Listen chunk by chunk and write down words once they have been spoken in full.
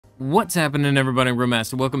What's happening, everybody?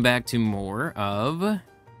 Romaster. Welcome back to more of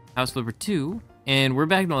House Flipper 2, and we're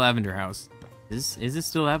back in the Lavender House. Is this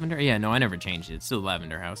still Lavender? Yeah, no, I never changed it. It's still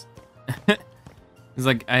Lavender House. It's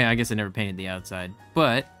like, I guess I never painted the outside,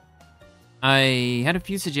 but I had a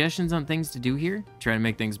few suggestions on things to do here, try to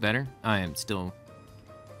make things better. I am still...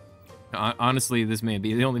 Honestly, this may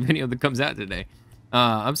be the only video that comes out today.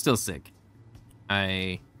 I'm still sick.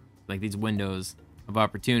 I like these windows of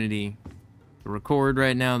opportunity to record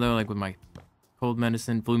right now, though, like with my cold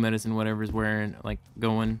medicine, flu medicine, whatever's wearing, like,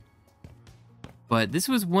 going. But this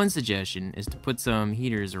was one suggestion, is to put some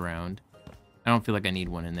heaters around. I don't feel like I need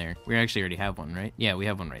one in there. We actually already have one, right? Yeah, we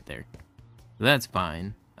have one right there. So that's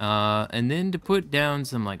fine. And then to put down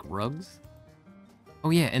some, like, rugs.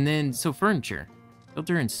 Oh, yeah, and then, so furniture.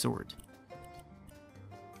 Filter and sort.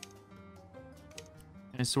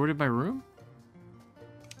 Can I sort it by room?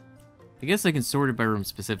 I guess I can sort it by room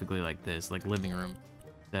specifically like this, like living room.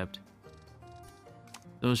 Except,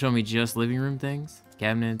 it'll show me just living room things.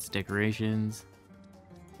 Cabinets, decorations.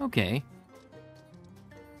 Okay.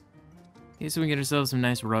 Okay, so we get ourselves some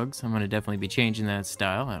nice rugs. I'm going to definitely be changing that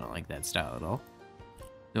style. I don't like that style at all.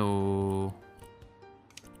 So...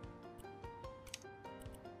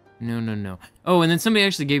 No. Oh, and then somebody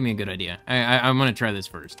actually gave me a good idea. I'm going to try this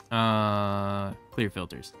first. Clear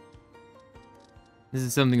filters. This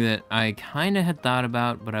is something that I kind of had thought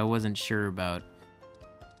about, but I wasn't sure about.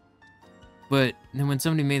 But then when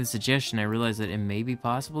somebody made the suggestion, I realized that it may be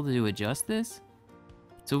possible to adjust this.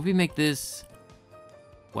 So if we make this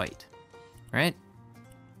white, right?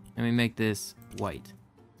 And we make this white.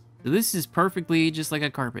 So this is perfectly just like a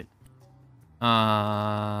carpet.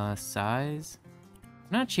 Size.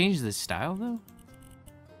 Can I not change the style, though?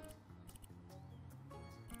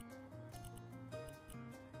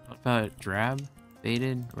 What about drab?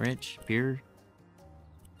 Faded, rich, pure.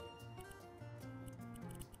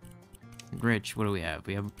 Rich, what do we have?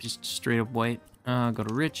 We have just straight up white. Go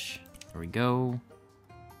to rich. There we go.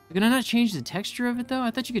 Can I not change the texture of it, though?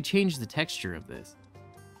 I thought you could change the texture of this.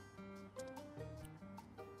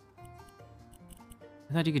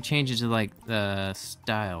 I thought you could change it to, like, the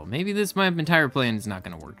style. Maybe my entire plan is not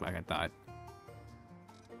going to work like I thought.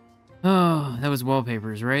 Oh, that was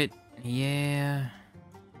wallpapers, right? Yeah.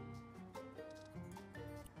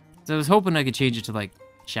 So I was hoping I could change it to, like,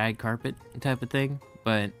 shag carpet type of thing,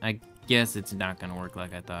 but I guess it's not gonna work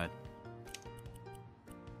like I thought.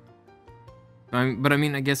 But I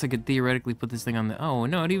mean, I guess I could theoretically put this thing on the... Oh,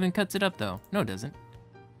 no, it even cuts it up, though. No, it doesn't.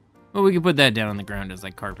 Well, we could put that down on the ground as,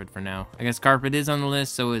 like, carpet for now. I guess carpet is on the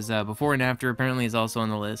list, so is before and after apparently is also on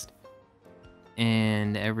the list.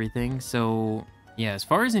 And everything, so... Yeah, as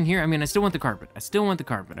far as in here, I mean, I still want the carpet.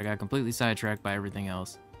 I got completely sidetracked by everything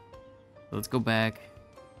else. So let's go back...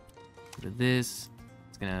 to this.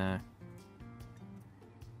 It's gonna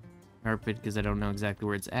carpet because I don't know exactly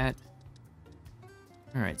where it's at.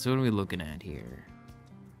 Alright, so what are we looking at here?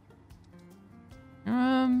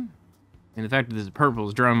 And the fact that this purple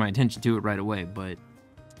is drawing my attention to it right away, but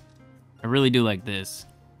I really do like this.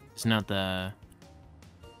 It's not the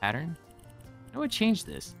pattern. How do I change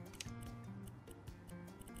this?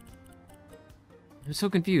 I'm so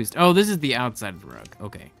confused. Oh, this is the outside of the rug.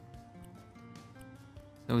 Okay.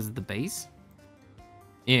 So is it the base?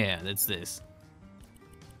 Yeah, that's this.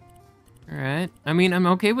 Alright. I mean, I'm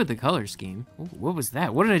okay with the color scheme. Ooh, what was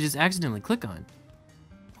that? What did I just accidentally click on?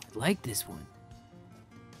 I like this one.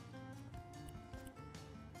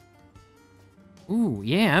 Ooh,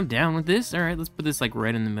 yeah, I'm down with this. Alright, let's put this, like,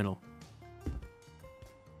 right in the middle.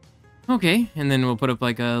 Okay, and then we'll put up,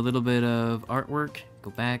 like, a little bit of artwork.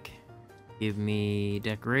 Go back. Give me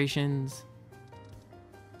decorations.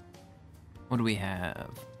 What do we have?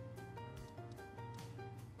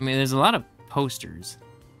 I mean, there's a lot of posters.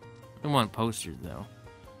 I don't want posters, though.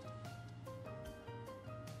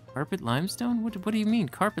 Carpet limestone? What do you mean,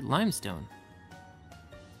 carpet limestone?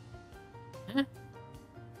 Huh?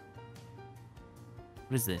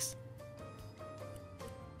 What is this?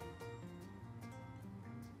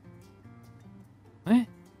 What?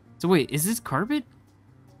 So wait, is this carpet?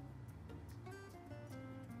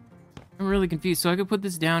 I'm really confused. So I could put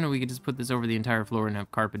this down and we could just put this over the entire floor and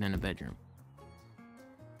have carpet in a bedroom.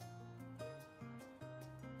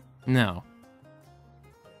 No.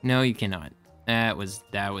 No, you cannot. That was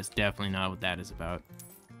definitely not what that is about.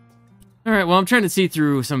 Alright, well, I'm trying to see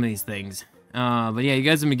through some of these things. But yeah, you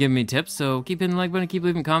guys have been giving me tips, so keep hitting the like button, keep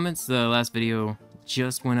leaving comments. The last video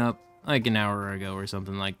just went up like an hour ago or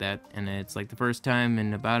something like that, and it's like the first time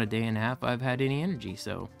in about a day and a half I've had any energy,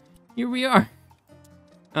 so here we are.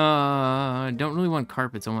 I don't really want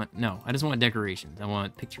carpets. I just want decorations. I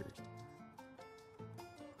want pictures.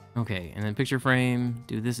 Okay, and then picture frame,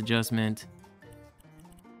 do this adjustment.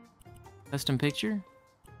 Custom picture?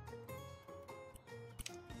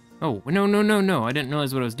 Oh, no, no, no, no. I didn't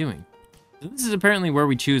realize what I was doing. So this is apparently where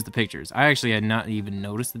we choose the pictures. I actually had not even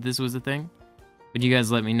noticed that this was a thing. But you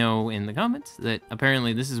guys let me know in the comments that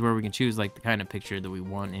apparently this is where we can choose like the kind of picture that we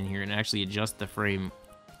want in here and actually adjust the frame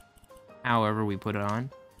however we put it on.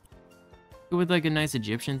 Go with like a nice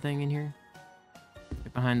Egyptian thing in here.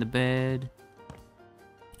 Right behind the bed.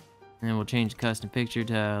 And then we'll change the custom picture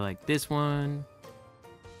to like this one.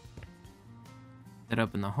 Set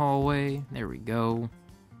up in the hallway. There we go.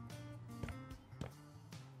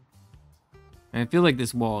 I feel like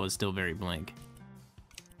this wall is still very blank.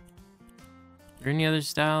 Is there any other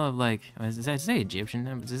style of like, does that say Egyptian?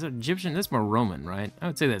 Is it Egyptian? That's more Roman, right? I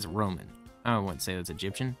would say that's Roman. I wouldn't say that's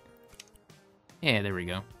Egyptian. Yeah, there we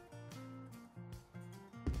go.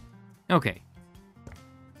 Okay.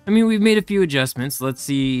 I mean, we've made a few adjustments. Let's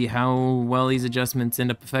see how well these adjustments end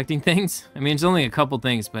up affecting things. I mean, it's only a couple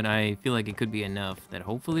things, but I feel like it could be enough that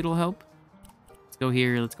hopefully it'll help. Let's go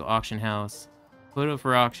here. Let's go auction house. Put it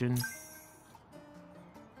for auction.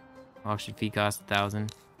 Auction fee cost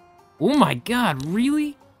 1,000. Oh my god,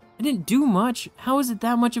 really? I didn't do much. How is it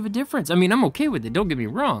that much of a difference? I mean, I'm okay with it, don't get me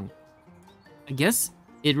wrong. I guess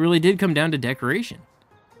it really did come down to decoration.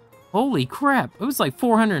 Holy crap, it was like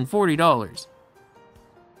 $440.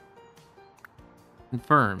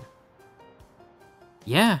 Confirm.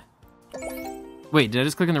 Yeah. Wait, did I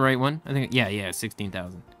just click on the right one? I think, yeah,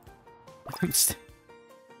 16,000.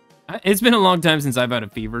 It's been a long time since I've had a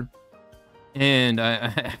fever. And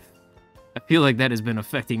I feel like that has been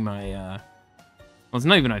affecting my, well, it's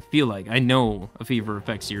not even I feel like. I know a fever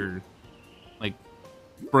affects your, like,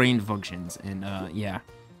 brain functions. And, yeah.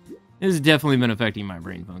 This has definitely been affecting my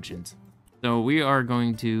brain functions. So we are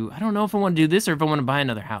going to, I don't know if I want to do this or if I want to buy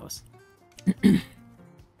another house.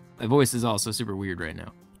 My voice is also super weird right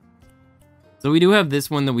now. So we do have this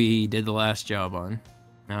one that we did the last job on.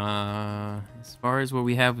 As far as what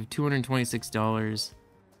we have, we have $226.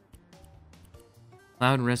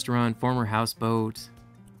 Cloud restaurant, former houseboat.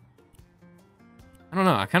 I don't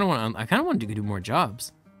know. I kind of want to do more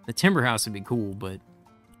jobs. The timber house would be cool, but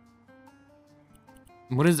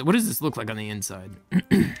what does this look like on the inside?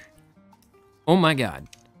 Oh my god.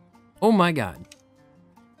 Oh my god.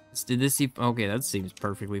 Did this see? Okay, that seems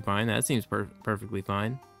perfectly fine. That seems perfectly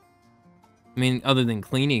fine. I mean, other than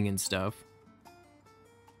cleaning and stuff.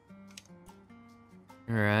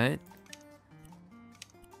 All right.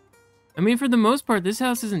 I mean, for the most part, this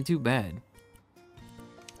house isn't too bad.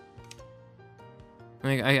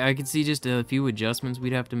 Like, I could see just a few adjustments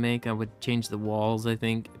we'd have to make. I would change the walls, I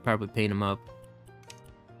think. Probably paint them up.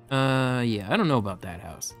 Yeah, I don't know about that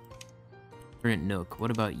house. Brent Nook,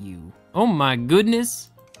 what about you? Oh my goodness!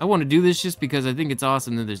 I want to do this just because I think it's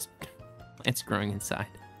awesome that there's plants growing inside.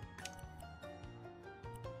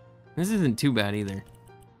 This isn't too bad either.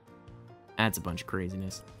 That's a bunch of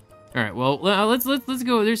craziness. All right, well, let's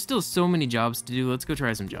go. There's still so many jobs to do. Let's go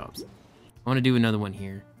try some jobs. I want to do another one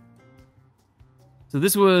here. So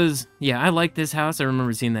this was, yeah, I like this house. I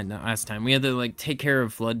remember seeing that last time. We had to like take care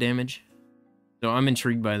of flood damage. So I'm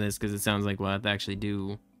intrigued by this because it sounds like we'll have to actually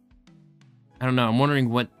do. I don't know. I'm wondering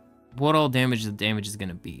what all damage the damage is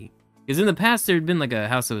gonna be. Because in the past there had been like a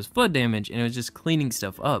house that was flood damage and it was just cleaning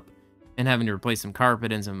stuff up and having to replace some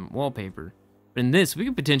carpet and some wallpaper. But in this, we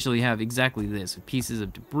could potentially have exactly this, with pieces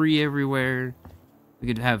of debris everywhere. We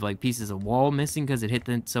could have like pieces of wall missing because it hit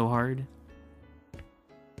them so hard.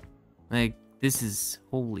 Like, this is,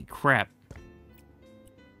 holy crap.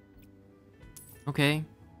 Okay.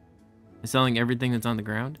 Selling everything that's on the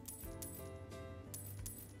ground?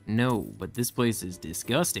 No, but this place is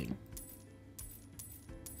disgusting.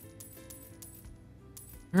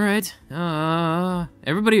 Alright,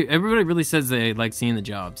 everybody really says they like seeing the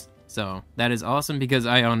jobs. So, that is awesome because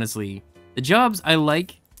I honestly, the jobs I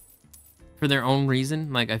like for their own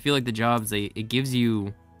reason. Like, I feel like the jobs, it gives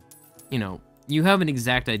you, you know, you have an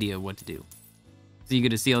exact idea of what to do. So you get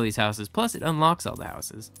to see all these houses, plus it unlocks all the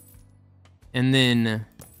houses. And then,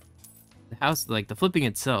 the house, like the flipping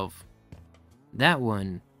itself, that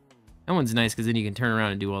one's nice because then you can turn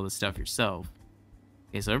around and do all this stuff yourself.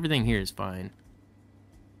 Okay, so everything here is fine.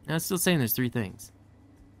 Now it's still saying there's 3 things.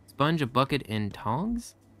 Sponge, a bucket, and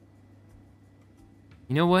tongs?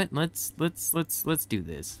 You know what? Let's do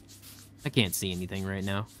this. I can't see anything right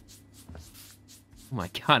now. Oh my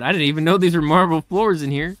god, I didn't even know these were marble floors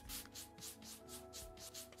in here.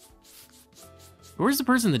 Where's the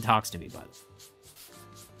person that talks to me, by the way?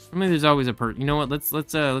 I mean, there's always a you know what? Let's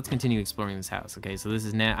continue exploring this house. Okay, so this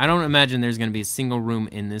is I don't imagine there's gonna be a single room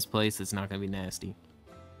in this place that's not gonna be nasty.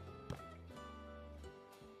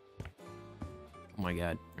 Oh my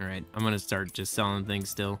god. Alright, I'm gonna start just selling things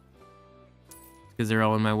still. Because they're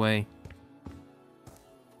all in my way.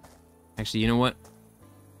 Actually, you know what?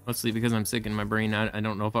 Mostly because I'm sick in my brain, I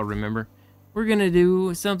don't know if I'll remember. We're gonna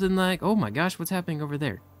do something like... Oh my gosh, what's happening over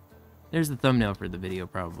there? There's the thumbnail for the video,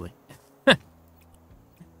 probably.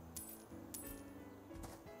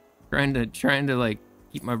 trying to like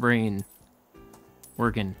keep my brain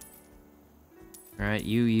working. All right,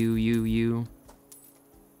 you.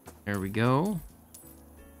 There we go.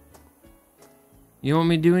 You want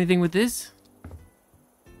me to do anything with this?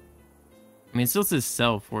 I mean, it still says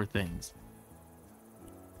sell 4 things.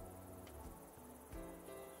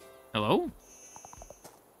 Hello?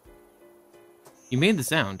 You made the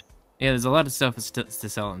sound. Yeah, there's a lot of stuff to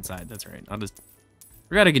sell inside. That's right. I'll just...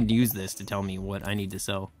 forgot I could use this to tell me what I need to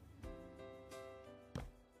sell.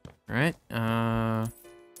 Alright,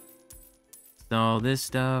 sell this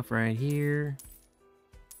stuff right here.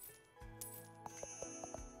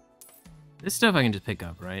 This stuff I can just pick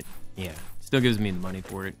up, right? Yeah, still gives me the money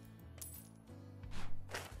for it.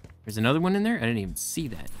 There's another one in there? I didn't even see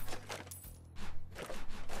that.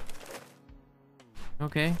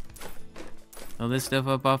 Okay. Sell this stuff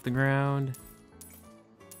up off the ground.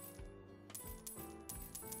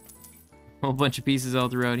 Whole bunch of pieces all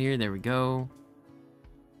throughout here. There we go.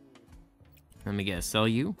 Let me guess. Sell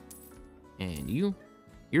you. And you.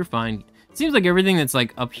 You're fine. It seems like everything that's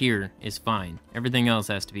like up here is fine. Everything else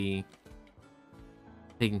has to be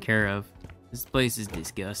taken care of. This place is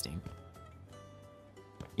disgusting.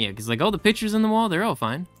 Yeah, because like all the pictures on the wall, they're all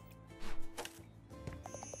fine.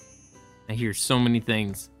 I hear so many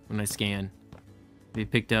things when I scan. Be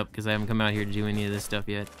picked up because I haven't come out here to do any of this stuff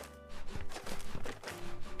yet.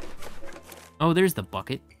 Oh, there's the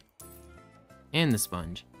bucket. And the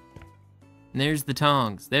sponge. And there's the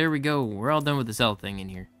tongs. There we go. We're all done with the sell thing in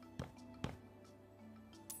here.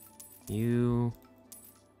 You.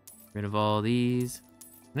 Rid of all these.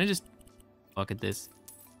 Can I just bucket this?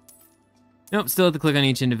 Nope, still have to click on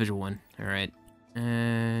each individual one. Alright.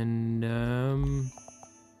 And,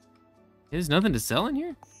 there's nothing to sell in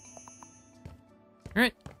here?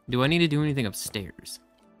 Alright. Do I need to do anything upstairs?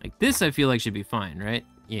 Like this I feel like should be fine, right?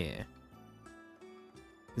 Yeah.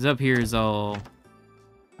 Because up here is all...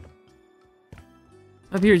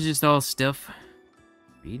 Up here is just all stuff.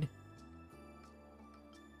 Read.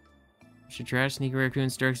 Should trash sneaker raccoon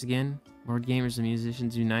strikes again. Board gamers and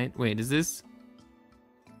musicians unite. Wait, is this...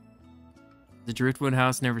 The Driftwood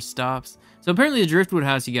House never stops. So apparently the Driftwood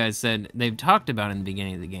House you guys said they've talked about in the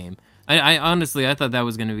beginning of the game. I honestly, I thought that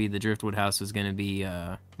was going to be the Driftwood House was going to be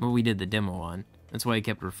what we did the demo on. That's why I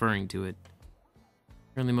kept referring to it.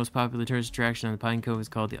 Currently most popular tourist attraction on the Pinnacove is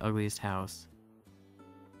called the Ugliest House.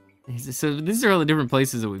 So these are all the different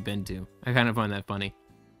places that we've been to. I kind of find that funny.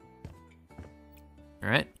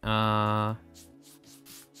 Alright,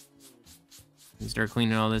 start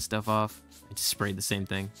cleaning all this stuff off. I just sprayed the same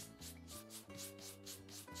thing.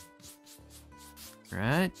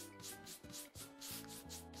 Right.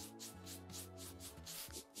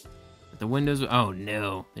 The windows. Oh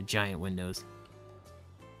no, the giant windows.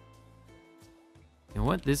 You know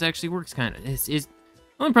what? This actually works kind of. It's the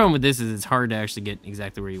only problem with this is it's hard to actually get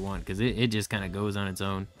exactly where you want because it just kind of goes on its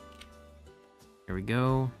own. There we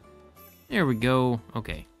go. There we go.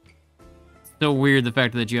 Okay. It's so weird the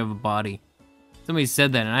fact that you have a body. Somebody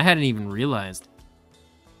said that and I hadn't even realized.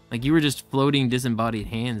 Like you were just floating disembodied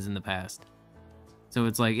hands in the past. So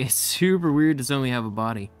it's like, it's super weird to suddenly have a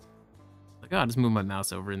body. Like, oh, I'll just move my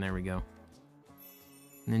mouse over and there we go.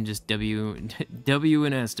 And then just W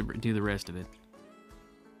and S to do the rest of it.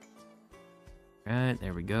 Right,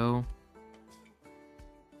 there we go.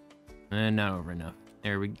 And not over enough.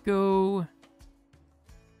 There we go.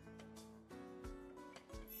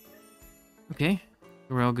 Okay,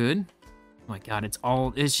 we're all good. Oh my god,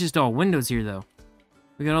 it's just all windows here though.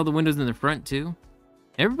 We got all the windows in the front too.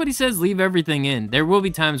 Everybody says leave everything in. There will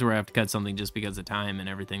be times where I have to cut something just because of time and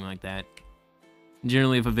everything like that.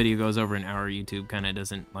 Generally, if a video goes over an hour, YouTube kind of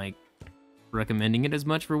doesn't like recommending it as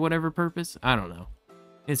much for whatever purpose. I don't know.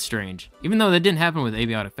 It's strange. Even though that didn't happen with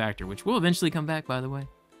Abiotic Factor, which will eventually come back, by the way.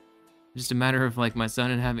 Just a matter of like my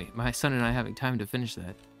son and I having time to finish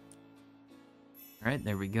that. All right,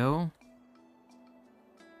 there we go.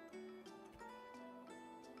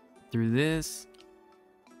 Through this.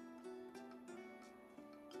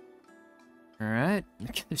 Alright,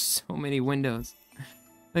 there's so many windows.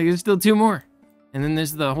 Like, there's still 2 more. And then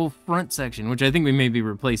there's the whole front section, which I think we may be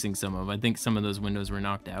replacing some of. I think some of those windows were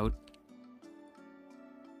knocked out.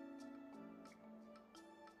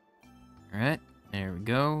 Alright, there we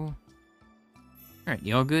go. Alright,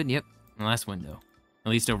 you all good? Yep, the last window.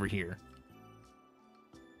 At least over here.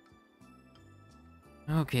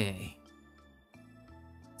 Okay.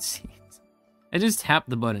 Let's see. I just tap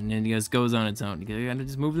the button and it just goes on its own. You gotta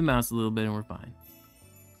just move the mouse a little bit and we're fine.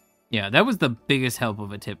 Yeah, that was the biggest help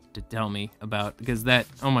of a tip to tell me about, because that,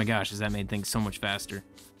 oh my gosh, has that made things so much faster.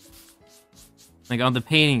 Like on the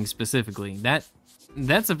painting specifically, that's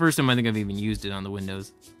the first time I think I've even used it on the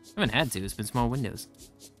windows. I haven't had to, it's been small windows.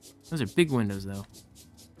 Those are big windows though.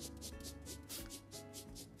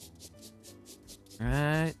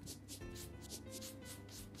 Right.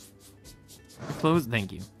 Close,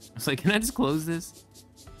 thank you. I was like, can I just close this?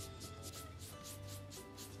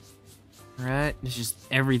 Right, it's just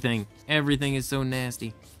everything. Everything is so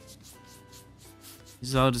nasty.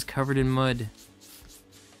 It's all just covered in mud.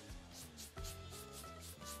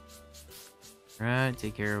 Right,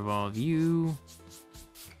 take care of all of you.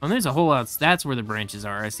 Oh, and there's a whole lot. That's where the branches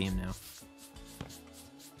are. I see them now.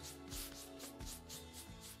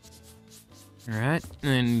 Alright,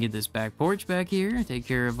 and then get this back porch back here. Take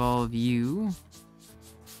care of all of you.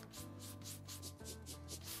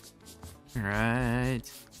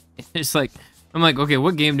 Alright. It's like, I'm like, okay,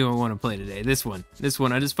 what game do I want to play today? This one. This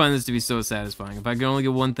one. I just find this to be so satisfying. If I can only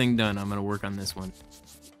get one thing done, I'm going to work on this one.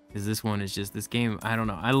 Because this one is just, this game, I don't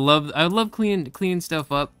know. I love cleaning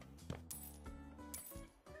stuff up.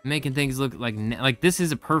 Making things look like this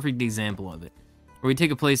is a perfect example of it. Where we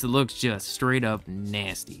take a place that looks just straight up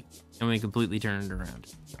nasty. And we completely turn it around.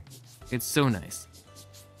 It's so nice.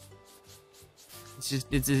 It's just,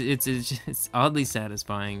 it's oddly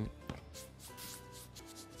satisfying.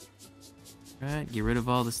 Right, get rid of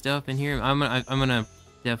all the stuff in here. I'm gonna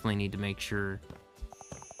definitely need to make sure.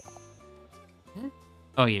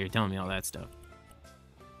 Oh yeah, you're telling me all that stuff.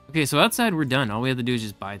 Okay, so outside we're done. All we have to do is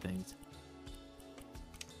just buy things.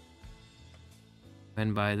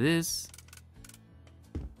 And buy this.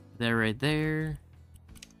 That right there.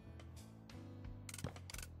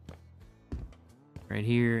 Right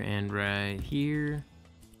here and right here.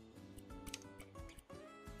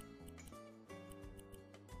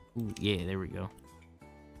 Ooh, yeah, there we go.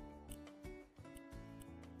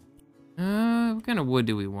 What kind of wood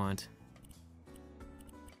do we want?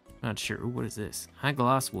 Not sure. Ooh, what is this? High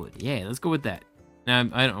gloss wood. Yeah, let's go with that. Now,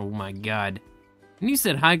 I don't. Oh my god. When you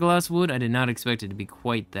said high gloss wood, I did not expect it to be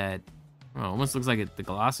quite that. Oh, almost looks like the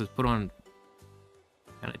gloss was put on.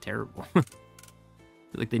 Kind of terrible.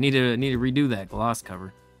 Like they need to redo that gloss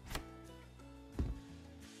cover.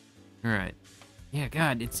 All right. Yeah,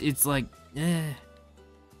 God, it's like.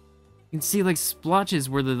 You can see like splotches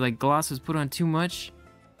where the like gloss was put on too much,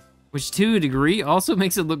 which to a degree also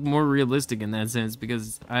makes it look more realistic in that sense,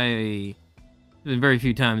 because there's been very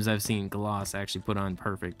few times I've seen gloss actually put on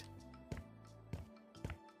perfect.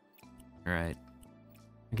 All right,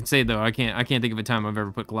 I can say though I can't think of a time I've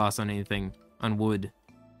ever put gloss on anything on wood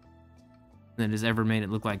that has ever made it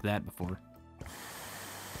look like that before.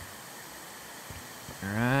 All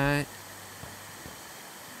right.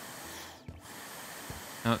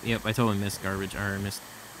 Oh, yep, I totally missed garbage, or missed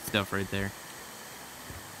stuff right there.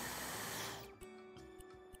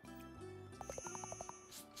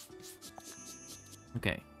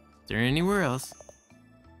 Okay, is there anywhere else?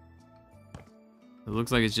 It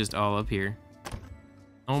looks like it's just all up here.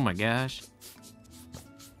 Oh my gosh.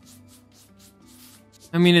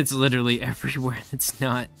 I mean, it's literally everywhere that's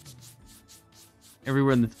not...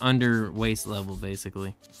 Everywhere that's under waist level,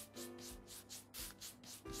 basically.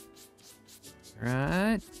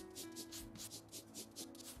 Right.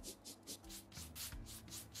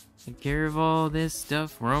 Take care of all this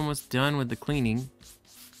stuff. We're almost done with the cleaning.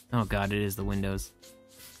 Oh god, it is the windows.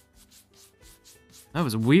 That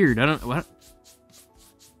was weird. I don't... What?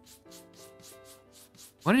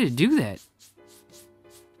 Why did it do that?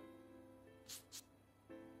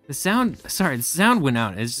 The sound... Sorry, the sound went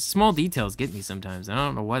out. It's just small details get me sometimes. I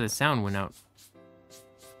don't know why the sound went out.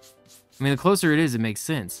 I mean, the closer it is, it makes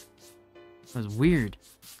sense. That was weird.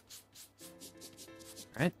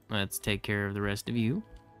 Alright, let's take care of the rest of you.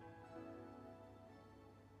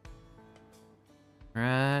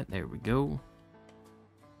 Right, there we go.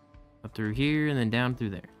 Up through here and then down through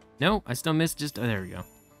there. No, I still missed just... Oh, there we go.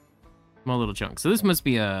 Small little chunk. So this must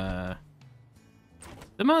be a...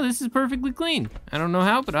 Somehow this is perfectly clean. I don't know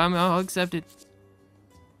how, but I'll accept it.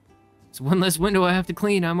 It's one less window I have to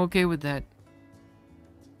clean. I'm okay with that.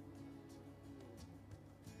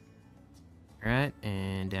 Alright,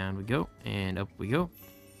 and down we go, and up we go.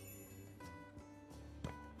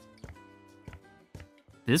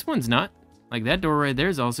 This one's not. Like, that door right there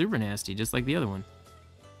is all super nasty, just like the other one.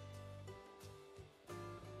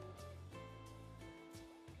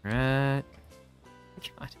 Right.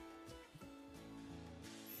 God.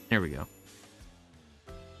 There we go.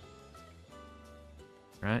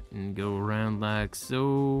 Right, and go around like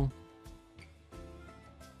so.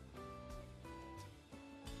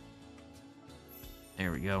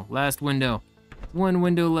 There we go. Last window. One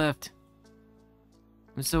window left.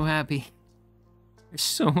 I'm so happy. There's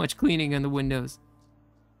so much cleaning on the windows.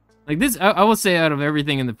 Like this, I will say out of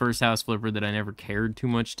everything in the first house flipper that I never cared too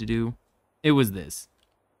much to do, it was this.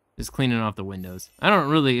 Just cleaning off the windows. I don't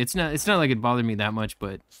really, it's not like it bothered me that much,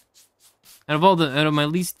 but out of my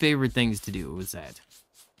least favorite things to do, it was that.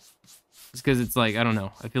 Just because it's like, I don't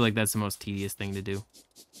know. I feel like that's the most tedious thing to do.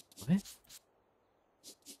 What?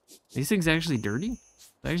 These things actually dirty?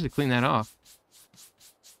 I actually clean that off.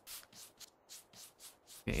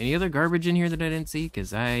 Okay, any other garbage in here that I didn't see?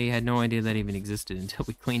 Because I had no idea that even existed until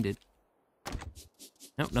we cleaned it.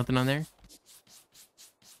 Nope, nothing on there.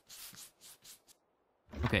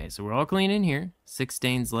 Okay, so we're all clean in here. 6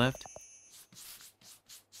 stains left.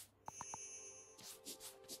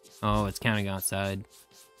 Oh, it's counting outside.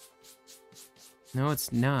 No,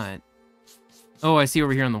 it's not. Oh, I see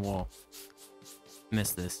over here on the wall.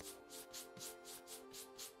 Missed this.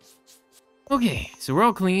 Okay, so we're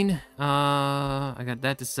all clean. I got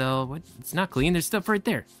that to sell. What? It's not clean. There's stuff right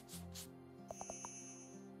there.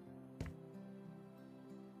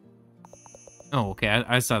 Oh, okay.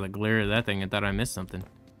 I saw the glare of that thing. I thought I missed something.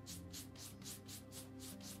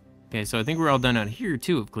 Okay, so I think we're all done out here,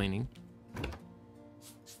 too, of cleaning.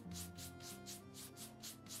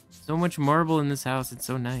 So much marble in this house. It's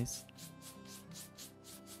so nice.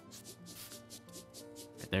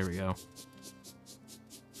 Right, there we go.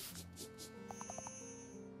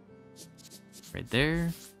 Right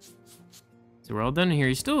there. So we're all done here.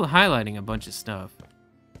 He's still highlighting a bunch of stuff.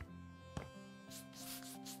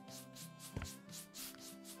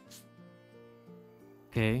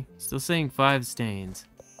 Okay, still saying 5 stains.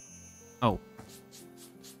 Oh.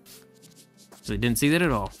 So he didn't see that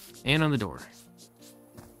at all. And on the door.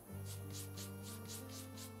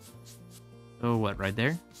 Oh, what, right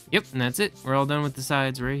there? Yep, and that's it. We're all done with the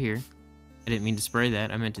sides right here. I didn't mean to spray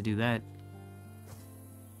that. I meant to do that.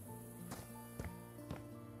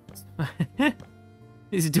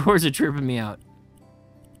 These doors are tripping me out.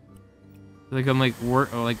 Like I'm like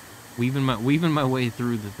weaving my way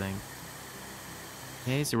through the thing.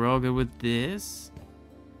 Okay, so we're all good with this.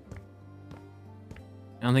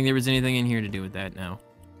 I don't think there was anything in here to do with that now.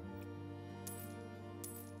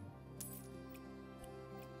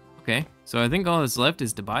 Okay, so I think all that's left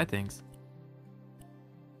is to buy things.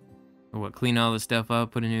 Or what, clean all the stuff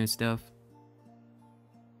up, put in new stuff.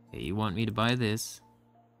 Okay, you want me to buy this.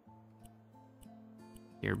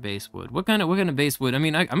 Here, base wood. What kind of base wood? I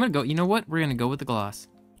mean, I'm gonna go, you know what? We're gonna go with the gloss.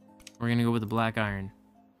 We're gonna go with the black iron.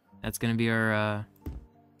 That's gonna be our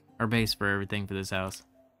base for everything for this house.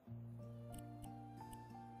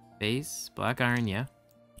 Base, black iron, yeah.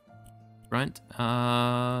 Front,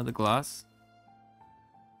 the gloss.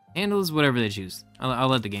 Handles, whatever they choose. I'll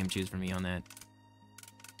let the game choose for me on that.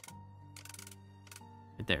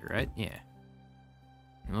 Right there, right? Yeah.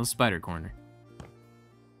 A little spider corner.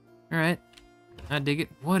 Alright. I dig it.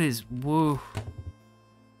 What is... Whoa.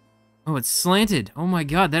 Oh, it's slanted. Oh my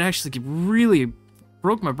god, that actually really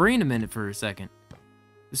broke my brain a minute for a second. I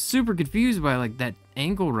was super confused by, like, that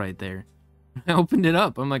angle right there. I opened it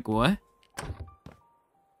up. I'm like, what?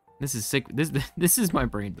 This is sick. This is my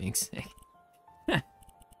brain being sick.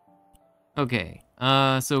 Okay.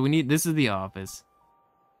 So we need... This is the office.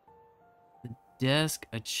 The desk,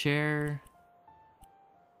 a chair.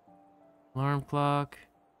 Alarm clock.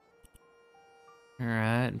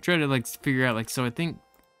 Alright, I'm trying to like figure out like, so I think,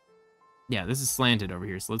 yeah, this is slanted over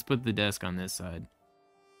here, so let's put the desk on this side.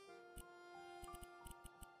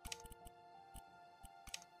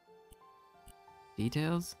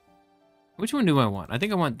 Details? Which one do I want? I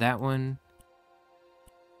think I want that one.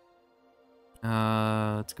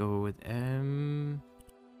 Let's go with M.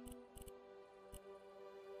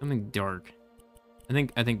 Something dark. I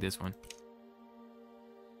think this one.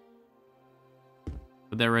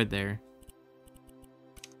 Put that right there.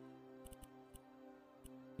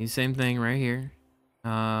 Same thing right here.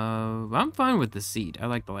 I'm fine with the seat. I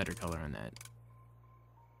like the lighter color on that.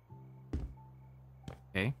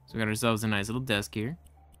 Okay, so we got ourselves a nice little desk here.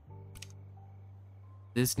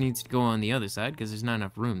 This needs to go on the other side because there's not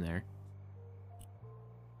enough room there.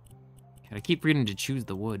 God, I keep forgetting to choose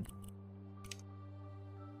the wood.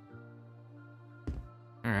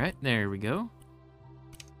 Alright, there we go.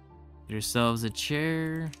 Get ourselves a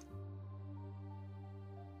chair.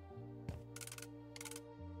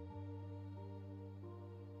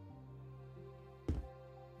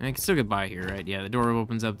 I can still get by here, right? Yeah, the door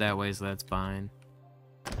opens up that way, so that's fine.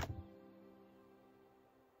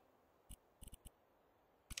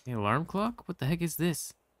 The alarm clock? What the heck is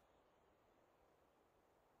this?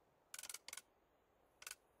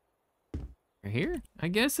 Right here? I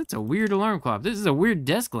guess it's a weird alarm clock. This is a weird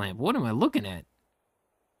desk lamp. What am I looking at?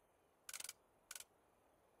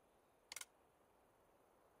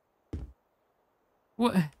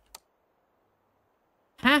 What?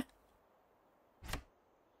 Huh?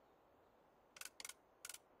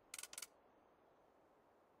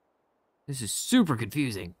 This is super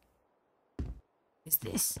confusing. What is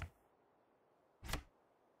this?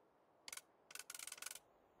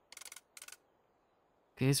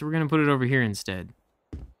 Okay, so we're gonna put it over here instead.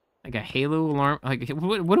 Like a halo alarm. Like,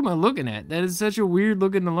 what am I looking at? That is such a weird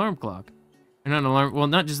looking alarm clock. Or not an alarm. Well,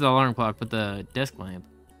 not just the alarm clock, but the desk lamp.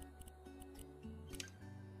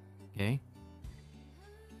 Okay.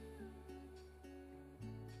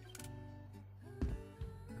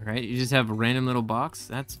 Alright, you just have a random little box.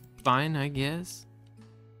 That's fine, I guess.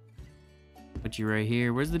 Put you right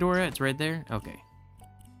here. Where's the door at? It's right there? Okay.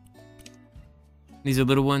 These are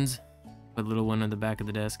little ones. Put a little one on the back of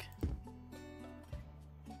the desk.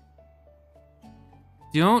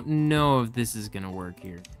 Don't know if this is gonna work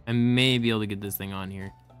here. I may be able to get this thing on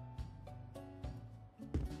here.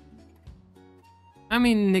 I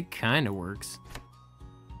mean, it kind of works.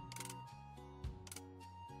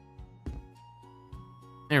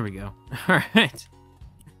 There we go. Alright.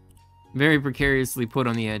 Very precariously put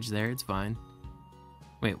on the edge there. It's fine.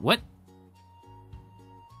 Wait, what?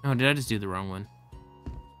 Oh, did I just do the wrong one?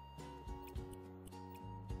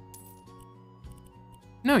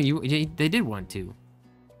 No, they did want to.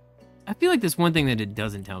 I feel like there's one thing that it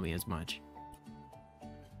doesn't tell me as much.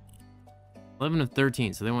 11 of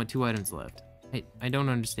 13, so they want 2 items left. I don't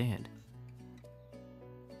understand.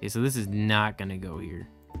 Okay, so this is not gonna go here.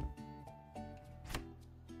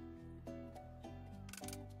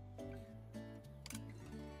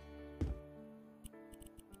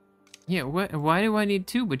 Yeah, why do I need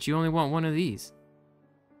 2, but you only want 1 of these?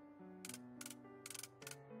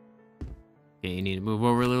 Okay, you need to move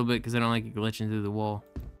over a little bit because I don't like it glitching through the wall.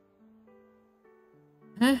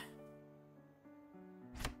 Huh?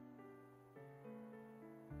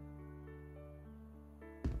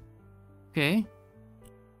 Okay.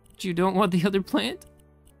 But you don't want the other plant?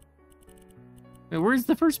 Wait, where's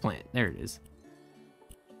the first plant? There it is.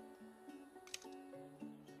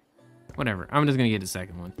 Whatever. I'm just gonna get a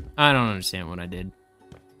second one. I don't understand what I did.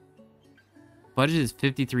 Budget is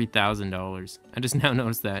 $53,000. I just now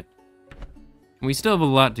noticed that. We still have a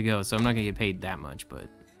lot to go, so I'm not gonna get paid that much, but...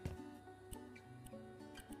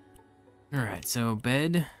 Alright, so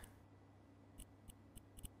bed.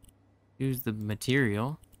 Use the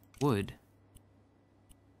material. Wood.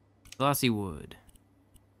 Glossy wood.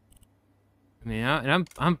 I mean,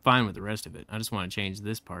 I'm fine with the rest of it. I just want to change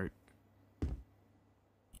this part.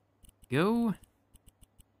 Go.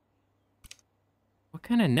 What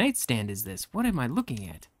kind of nightstand is this? What am I looking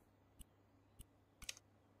at?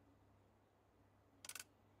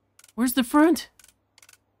 Where's the front?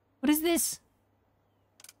 What is this?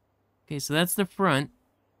 Okay, so that's the front.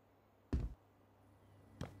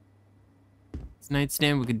 This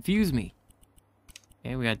nightstand would confuse me.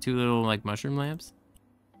 Okay, we got 2 little, like, mushroom lamps.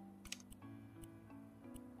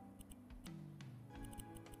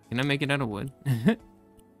 Can I make it out of wood?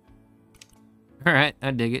 Alright,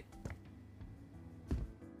 I dig it.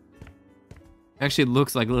 Actually, it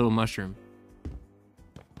looks like a little mushroom.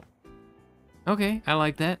 Okay, I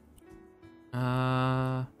like that.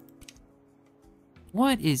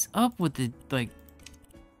 What is up with the, like,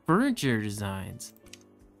 furniture designs?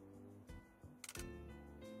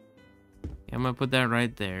 I'm gonna put that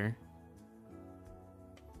right there.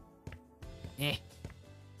 Eh.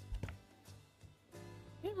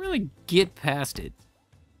 Can't really get past it.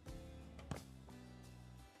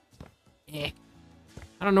 Eh.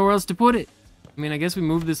 I don't know where else to put it. I mean, I guess we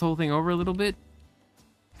move this whole thing over a little bit.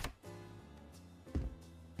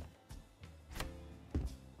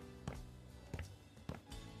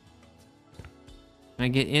 Can I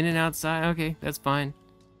get in and outside? Okay, that's fine.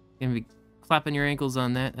 Gonna be clapping your ankles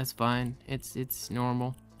on that. That's fine. It's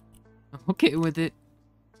normal. I'm okay with it.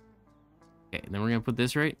 Okay, then we're gonna put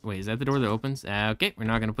this right. Wait, is that the door that opens? Okay, we're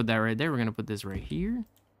not gonna put that right there. We're gonna put this right here.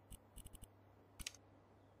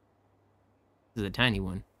 This is a tiny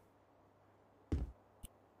one.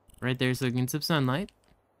 Right there so it gets some sunlight.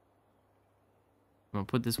 I'm gonna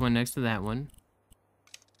put this one next to that one.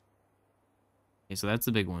 Okay, so that's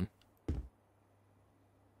the big one.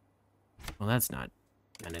 Well, that's not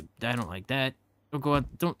gonna... I don't like that. Don't go out...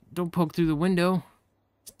 Don't poke through the window.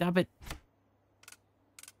 Stop it.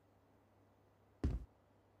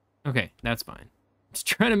 Okay, that's fine. Just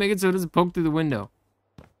trying to make it so it doesn't poke through the window.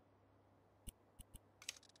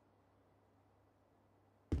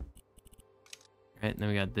 Right, and then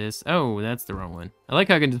we got this. Oh, that's the wrong one. I like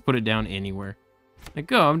how I can just put it down anywhere.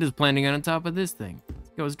 Like, oh, I'm just planting it on top of this thing.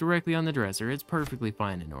 It goes directly on the dresser. It's perfectly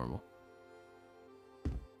fine and normal.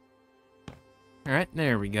 Alright,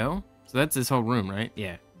 there we go. So that's this whole room, right?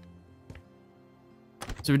 Yeah.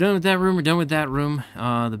 So we're done with that room. We're done with that room.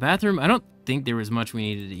 The bathroom, I don't think there was much we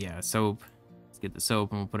needed. Yeah, soap. Let's get the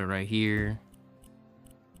soap and we'll put it right here.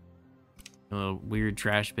 A little weird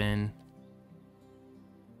trash bin.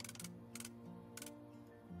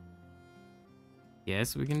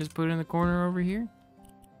 Yes, we can just put it in the corner over here.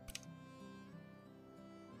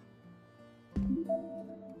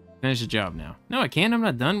 Finish the job now. No, I can't. I'm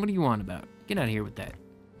not done. What do you want about? Get out of here with that.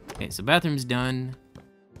 Okay, so bathroom's done.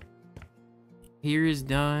 Here is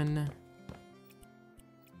done.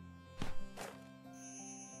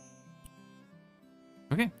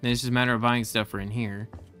 Okay, then it's just a matter of buying stuff for in here.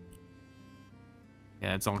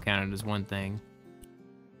 Yeah, it's all counted as one thing.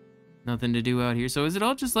 Nothing to do out here. So is it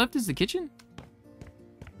all just left as the kitchen?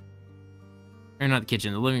 Or not the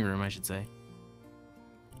kitchen, the living room, I should say.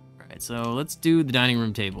 Alright, so let's do the dining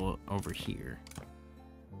room table over here.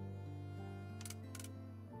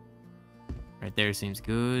 Right there seems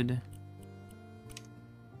good.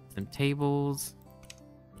 Some tables.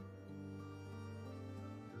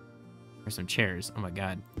 Or some chairs. Oh my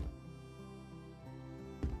god.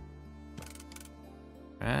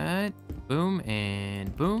 Right. Boom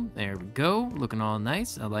and boom. There we go. Looking all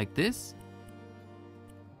nice. I like this.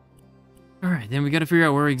 Alright, then we gotta figure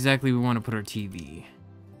out where exactly we want to put our TV.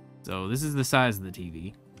 So this is the size of the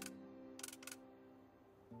TV.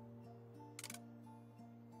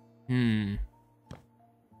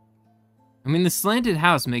 I mean, the slanted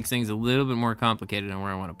house makes things a little bit more complicated on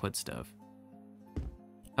where I want to put stuff.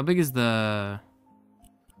 How big is the...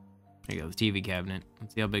 There you go, the TV cabinet.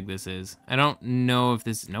 Let's see how big this is. I don't know if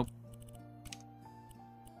this... Nope.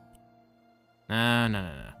 No.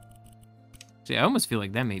 See, I almost feel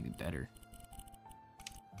like that may be better.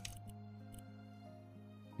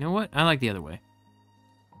 You know what? I like the other way.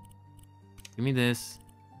 Give me this.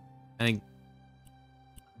 I think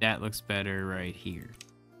that looks better right here.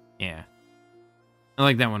 Yeah. I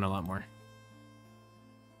like that one a lot more.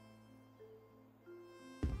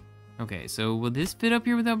 Okay, so will this fit up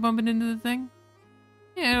here without bumping into the thing?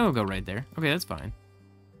 Yeah, it'll go right there. Okay, that's fine.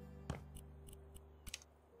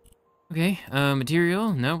 Okay,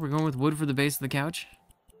 material. No, we're going with wood for the base of the couch.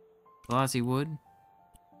 Glossy wood.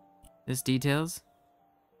 This details.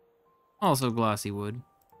 Also glossy wood.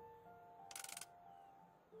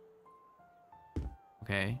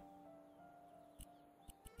 Okay.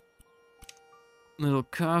 Little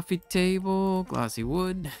coffee table, glossy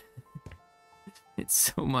wood.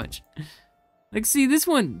 It's so much. Like, see, this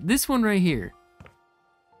one right here.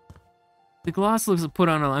 The gloss looks put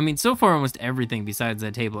on, I mean, so far almost everything besides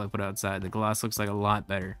that table I put outside, the gloss looks like a lot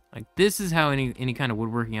better. Like, this is how any kind of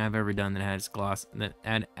woodworking I've ever done that has gloss, that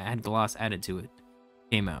had gloss added to it,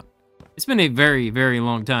 came out. It's been a very, very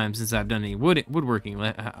long time since I've done any woodworking,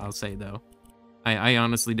 I'll say, though. I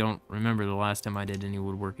honestly don't remember the last time I did any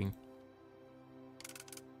woodworking.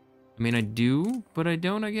 I mean, I do, but I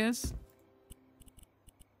don't, I guess.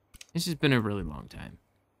 It's just been a really long time.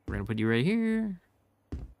 We're gonna put you right here,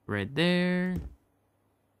 right there.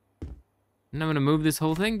 And I'm gonna move this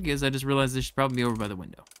whole thing because I just realized this should probably be over by the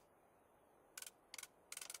window.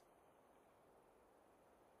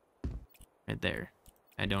 Right there.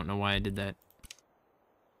 I don't know why I did that.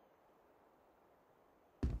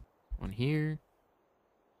 One here.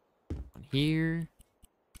 One here.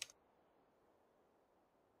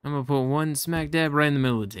 I'm gonna put one smack dab right in the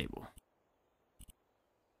middle of the table.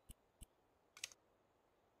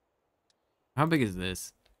 How big is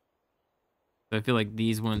this? So I feel like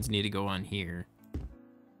these ones need to go on here.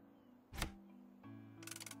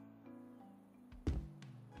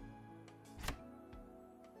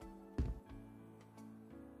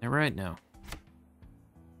 They're right now.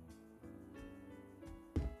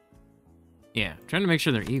 Yeah, I'm trying to make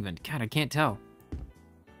sure they're even. God, I can't tell.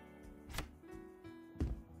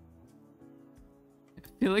 I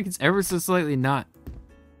feel like it's ever so slightly not.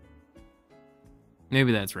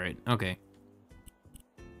 Maybe that's right. Okay.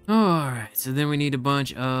 Alright, so then we need a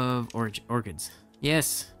bunch of orchids.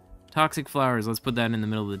 Yes, toxic flowers. Let's put that in the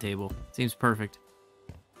middle of the table. Seems perfect.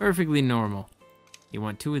 Perfectly normal. You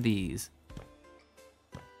want 2 of these.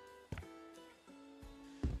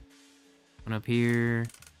 One up here.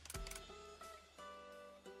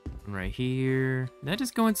 One right here. Did that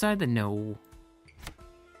just go inside the... No.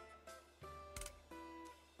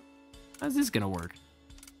 How's this gonna work?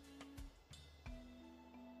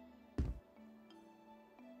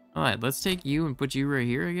 Alright, let's take you and put you right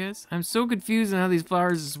here, I guess. I'm so confused on how these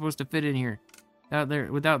flowers are supposed to fit in here.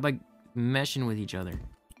 without like meshing with each other.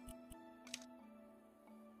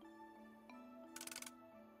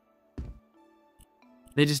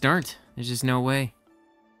 They just aren't. There's just no way.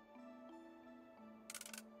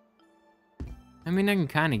 I mean, I can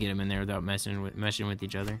kind of get them in there without meshing with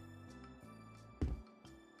each other.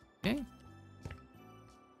 Okay.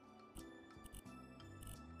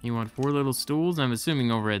 You want 4 little stools? I'm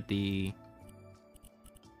assuming over at the...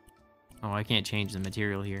 Oh, I can't change the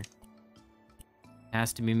material here.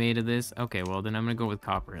 Has to be made of this? Okay, well then I'm gonna go with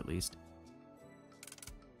copper at least.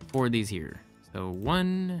 4 of these here. So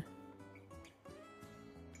 1,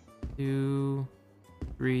 2,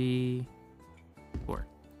 3, 4.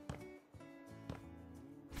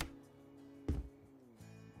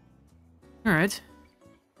 Alright.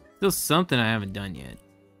 Still something I haven't done yet.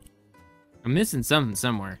 I'm missing something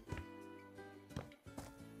somewhere.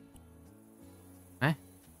 Huh?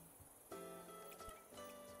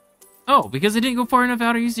 Oh, because I didn't go far enough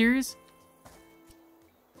out, are you serious?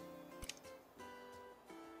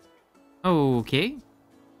 Okay.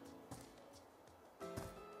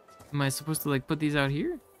 Am I supposed to like put these out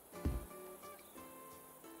here?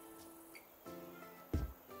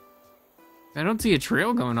 I don't see a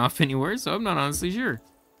trail going off anywhere, so I'm not honestly sure.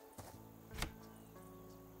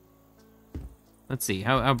 Let's see,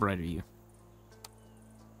 how bright are you?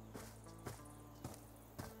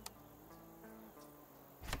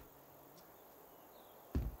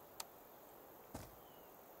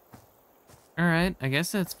 Alright, I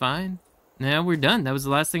guess that's fine. Now we're done. That was the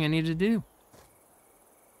last thing I needed to do.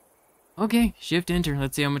 Okay, shift enter.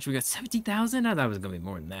 Let's see how much we got. 70,000? I thought it was gonna be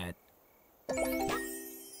more than that.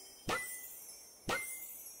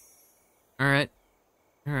 Alright.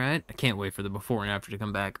 Alright. I can't wait for the before and after to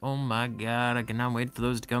come back. Oh my god, I cannot wait for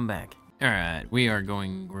those to come back. Alright,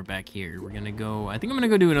 we're back here. We're gonna go, I think I'm gonna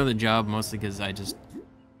go do another job, mostly because I just...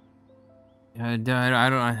 I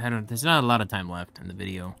don't, there's not a lot of time left in the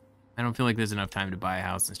video. I don't feel like there's enough time to buy a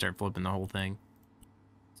house and start flipping the whole thing.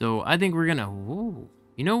 So I think we're gonna, whoa.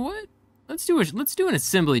 You know what? Let's do an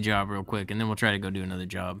assembly job real quick, and then we'll try to go do another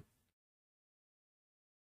job.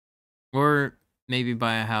 Or maybe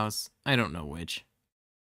buy a house. I don't know which.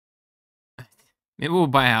 Maybe we'll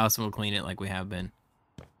buy a house and we'll clean it like we have been.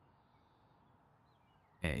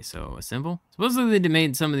 Okay, so assemble. Supposedly they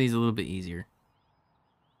made some of these a little bit easier.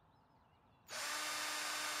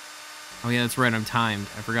 Oh yeah, that's right, I'm timed.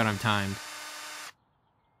 I forgot I'm timed.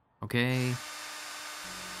 Okay.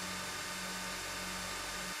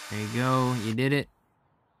 There you go, you did it.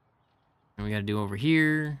 And we gotta do over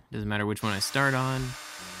here. Doesn't matter which one I start on.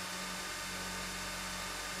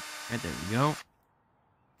 Right, there we go.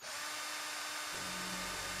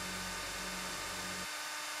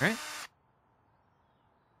 Alright.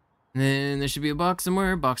 And then there should be a box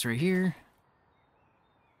somewhere. Box right here.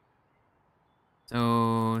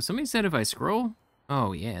 So, somebody said if I scroll?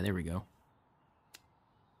 Oh, yeah, there we go.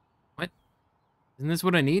 What? Isn't this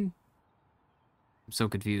what I need? I'm so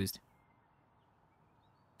confused.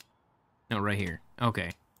 No, right here.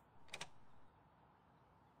 Okay.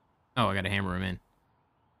 Oh, I gotta hammer him in.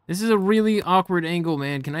 This is a really awkward angle,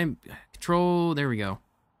 man. Can I control? There we go.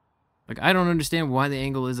 Like, I don't understand why the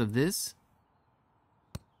angle is of this.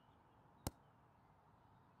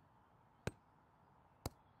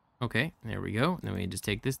 Okay, there we go. Then we just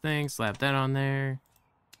take this thing, slap that on there.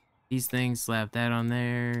 These things, slap that on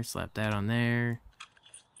there, slap that on there.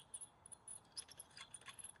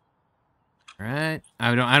 All right.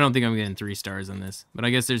 I don't think I'm getting 3 stars on this, but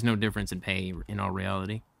I guess there's no difference in pay in all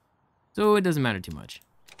reality. So it doesn't matter too much.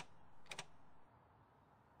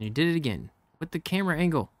 You did it again with the camera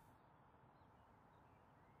angle.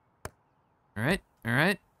 All right. All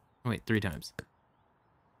right. Wait, 3 times.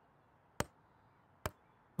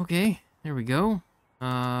 Okay, there we go.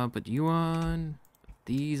 Put you on. Put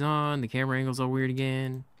these on. The camera angle's all weird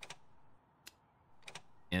again.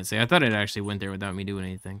 Yeah, see, I thought it actually went there without me doing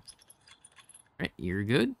anything. Right, you're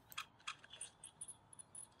good.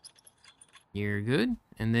 You're good.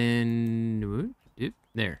 And then,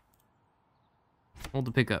 there. Hold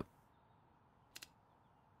the pickup.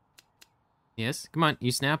 Yes, come on.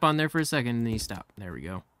 You snap on there for a second and then you stop. There we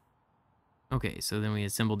go. Okay, so then we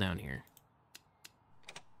assemble down here.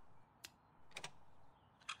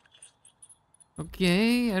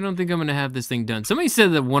 Okay, I don't think I'm gonna have this thing done. Somebody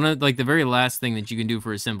said that one of, like, the very last thing that you can do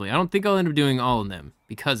for assembly. I don't think I'll end up doing all of them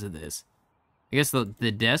because of this. I guess the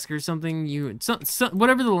desk or something,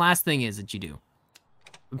 whatever the last thing is that you do.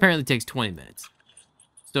 Apparently takes 20 minutes.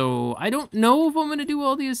 So I don't know if I'm gonna do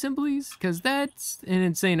all the assemblies, because that's an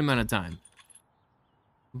insane amount of time.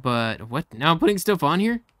 But what? Now I'm putting stuff on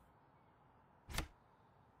here?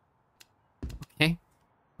 Okay.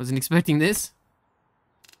 Wasn't expecting this.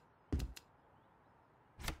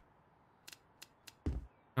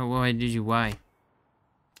 Oh, why did you? Why?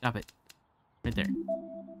 Stop it. Right there.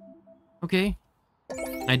 Okay.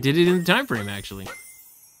 I did it in the time frame, actually.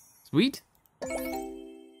 Sweet.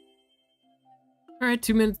 Alright,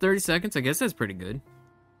 2 minutes, 30 seconds. I guess that's pretty good.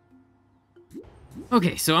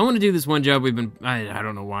 Okay, so I want to do this one job we've been... I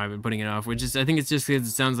don't know why I've been putting it off. Which is, I think it's just because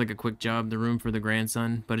it sounds like a quick job, the room for the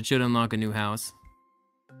grandson. But it should unlock a new house.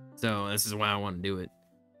 So this is why I want to do it.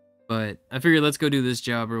 But I figured let's go do this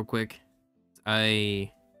job real quick.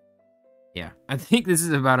 Yeah, I think this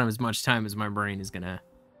is about as much time as my brain is gonna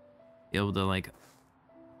be able to, like,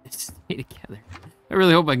 stay together. I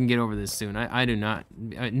really hope I can get over this soon. I do not.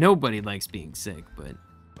 Nobody likes being sick, but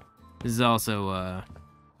this is also,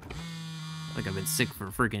 like I've been sick for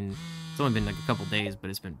freaking... It's only been like a couple days, but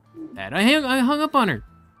it's been bad. I hung up on her.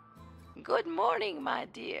 Good morning, my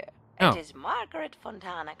dear. Oh. It is Margaret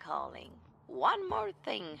Fontana calling. One more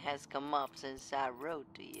thing has come up since I wrote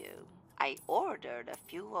to you. I ordered a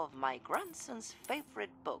few of my grandson's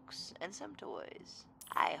favorite books and some toys.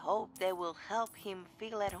 I hope they will help him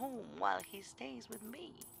feel at home while he stays with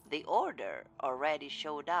me. The order already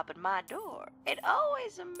showed up at my door. It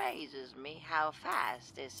always amazes me how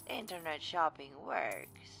fast this internet shopping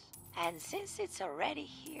works. And since it's already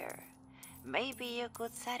here, maybe you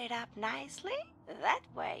could set it up nicely? That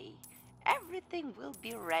way, everything will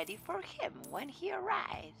be ready for him when he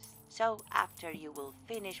arrives. So after you will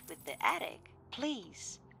finish with the attic,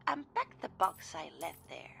 please unpack the box I left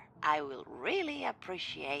there. I will really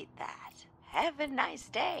appreciate that. Have a nice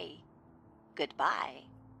day. Goodbye.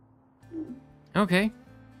 Okay.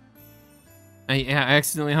 I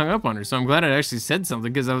accidentally hung up on her, so I'm glad I actually said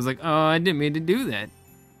something, because I was like, oh, I didn't mean to do that.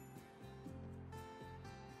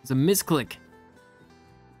 It's a misclick.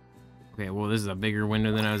 Okay, well, this is a bigger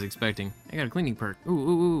window than I was expecting. I got a cleaning perk. Ooh,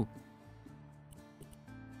 ooh, ooh.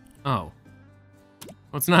 Oh.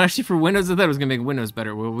 Well, it's not actually for windows. I thought it was going to make windows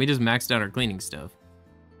better. Well, we just maxed out our cleaning stuff.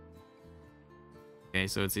 Okay,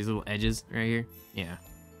 so it's these little edges right here. Yeah.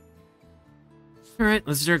 Alright,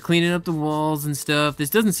 let's start cleaning up the walls and stuff.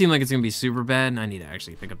 This doesn't seem like it's going to be super bad. I need to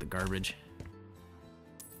actually pick up the garbage.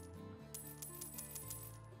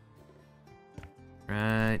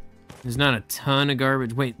 Right. There's not a ton of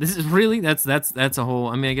garbage. Wait, this is really? That's a whole...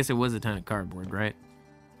 I mean, I guess it was a ton of cardboard, right?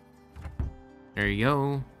 There you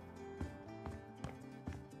go.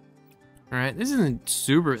 Alright, this isn't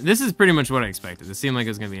super... This is pretty much what I expected. It seemed like it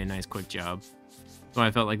was going to be a nice, quick job. So I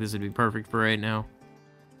felt like this would be perfect for right now.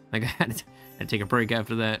 Like, I had to take a break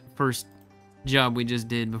after that first job we just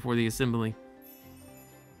did before the assembly.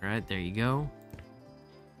 Alright, there you go.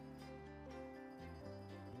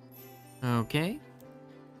 Okay.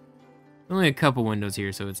 Only a couple windows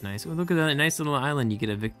here, so it's nice. Oh, look at that nice little island you get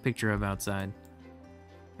a picture of outside.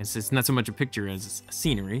 It's not so much a picture as a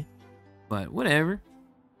scenery, but whatever.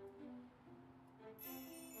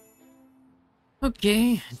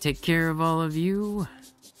 Okay, take care of all of you.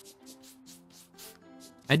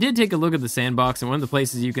 I did take a look at the sandbox, and one of the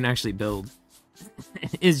places you can actually build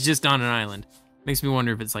is just on an island. Makes me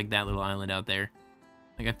wonder if it's like that little island out there.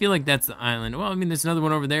 Like, I feel like that's the island. Well, I mean, there's another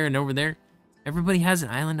one over there and over there. Everybody has an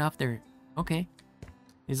island off there. Okay.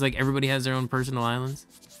 It's like everybody has their own personal islands.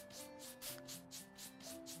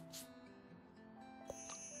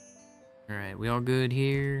 Alright, we all good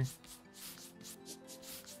here?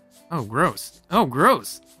 Oh, gross. Oh,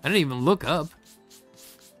 gross. I didn't even look up.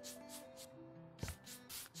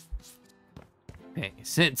 Okay, it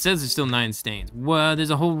says there's still 9 stains. Wow,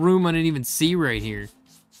 there's a whole room I didn't even see right here.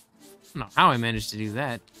 I don't know how I managed to do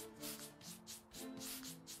that.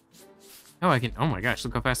 Oh, I can... Oh my gosh,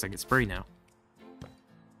 look how fast I can spray now.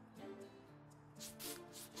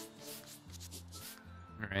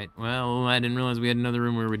 Alright, well, I didn't realize we had another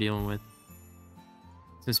room we were dealing with.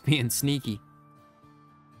 Just being sneaky.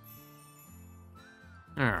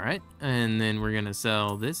 Alright, and then we're gonna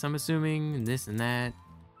sell this, I'm assuming, this and that.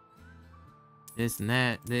 This and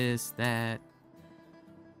that, this, that.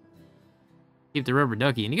 Keep the rubber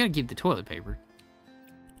ducky, and you gotta keep the toilet paper.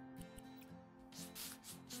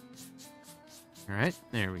 Alright,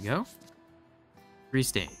 there we go. 3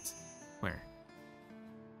 stains. Where?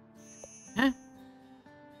 Huh?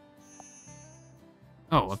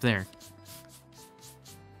 Oh, up there.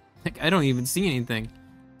 Like, I don't even see anything.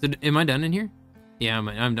 So, am I done in here? Yeah,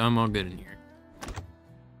 I'm all good in here.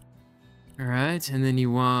 Alright, and then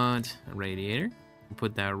you want a radiator. We'll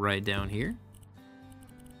put that right down here.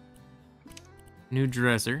 New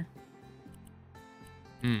dresser.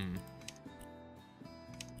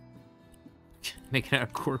 Make it out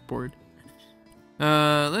of corkboard.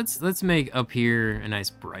 Let's make up here a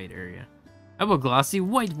nice bright area. How about glossy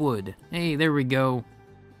white wood? Hey, there we go.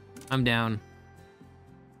 I'm down.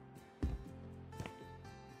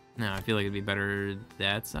 No, I feel like it'd be better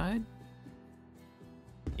that side.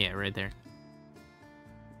 Yeah, right there.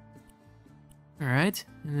 All right,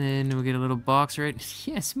 and then we'll get a little box right.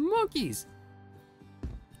 Yes, monkeys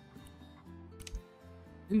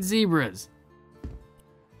and zebras.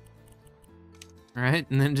 All right,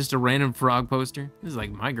 and then just a random frog poster. This is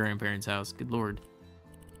like my grandparents' house. Good lord.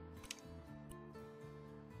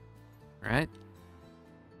 All right.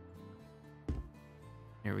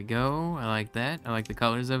 There we go. I like that. I like the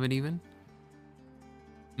colors of it even.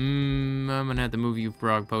 I'm gonna have to move you,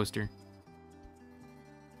 frog poster.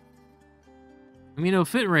 I mean, it'll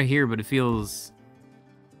fit right here, but it feels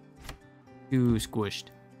too squished.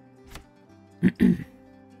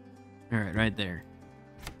 Alright, right there.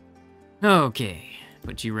 Okay.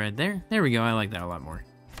 Put you right there. There we go. I like that a lot more.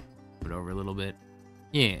 Put it over a little bit.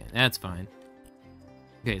 Yeah, that's fine.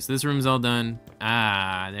 Okay, so this room's all done.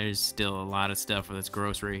 Ah, there's still a lot of stuff that's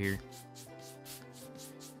gross right here.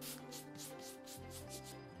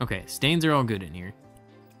 Okay, stains are all good in here.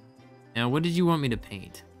 Now, what did you want me to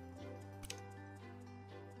paint?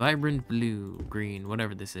 Vibrant blue, green,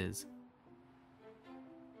 whatever this is.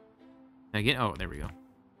 Oh, there we go.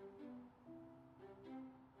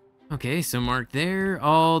 Okay, so mark there,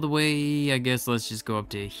 all the way, I guess let's just go up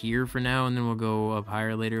to here for now, and then we'll go up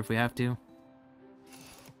higher later if we have to.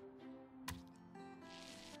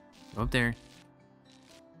 Go up there.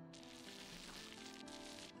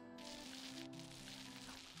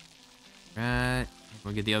 Right.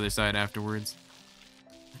 We'll get the other side afterwards.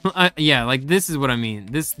 Yeah, like this is what I mean.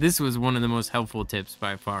 This was one of the most helpful tips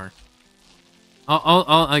by far.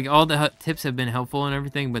 All the tips have been helpful and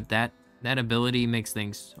everything, but that ability makes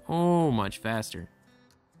things so much faster.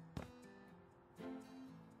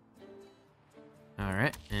 All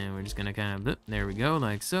right, and we're just gonna kind of there we go,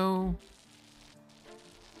 like so.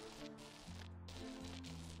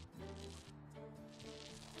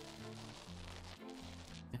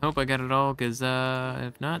 I hope I got it all, because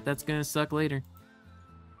if not, that's gonna suck later.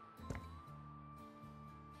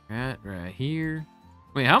 Right here.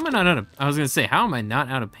 Wait, how am I not out of... I was gonna say, how am I not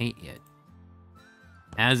out of paint yet?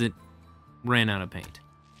 As it ran out of paint.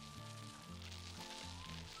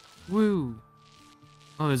 Woo!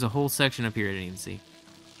 Oh, there's a whole section up here I didn't even see.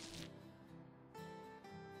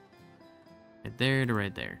 Right there to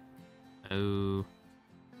right there. Oh.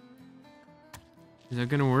 Is that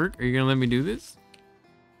gonna work? Are you gonna let me do this?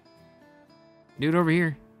 Do it over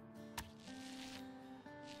here.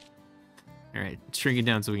 Alright, shrink it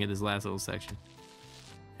down so we can get this last little section.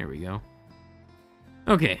 There we go.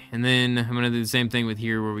 Okay, and then I'm gonna do the same thing with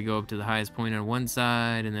here where we go up to the highest point on one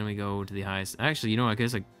side and then we go to the highest. Actually, you know what? I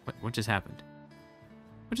guess like what just happened?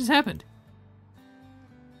 What just happened?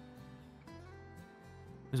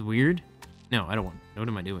 It was weird. No, I don't want. What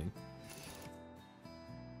am I doing?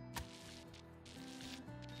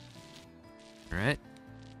 Alright.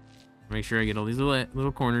 Make sure I get all these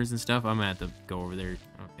little corners and stuff. I'm gonna have to go over there.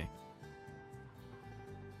 Okay.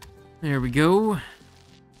 There we go.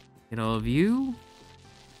 Get all of you.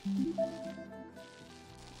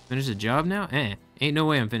 Finish the job now? Ain't no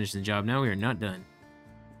way I'm finishing the job now. We are not done.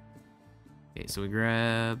 Okay, so we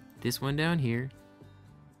grab this one down here.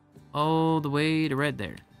 All the way to right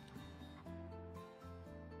there.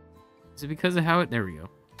 Is it because of how it... There we go.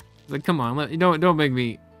 It's like, come on. Don't make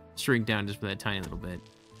me shrink down just for that tiny little bit.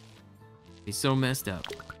 He's so messed up.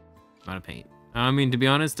 Out of paint. I mean, to be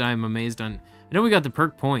honest, I'm amazed on... I know we got the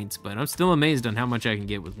perk points, but I'm still amazed on how much I can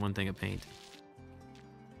get with one thing of paint.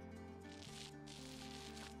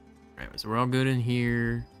 Alright, so we're all good in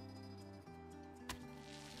here.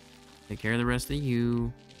 Take care of the rest of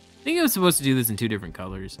you. I think I was supposed to do this in 2 different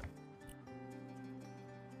colors.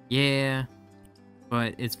 Yeah,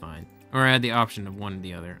 but it's fine. Or I had the option of one or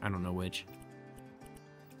the other. I don't know which.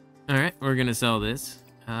 Alright, we're gonna sell this.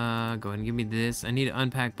 Go ahead and give me this. I need to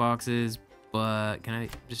unpack boxes, but can I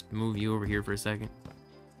just move you over here for a second?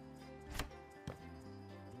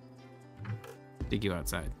 Take you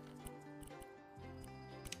outside.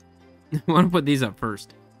 I want to put these up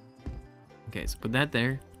first. Okay, so put that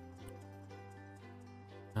there.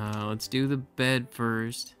 Let's do the bed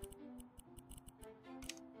first.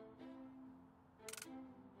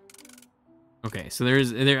 Okay, so I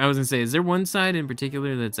was gonna say, is there one side in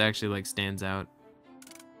particular that's actually like stands out?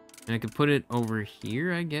 And I could put it over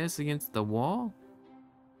here, I guess, against the wall.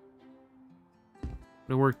 Would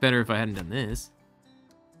have worked better if I hadn't done this.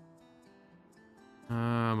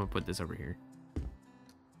 I'm gonna put this over here.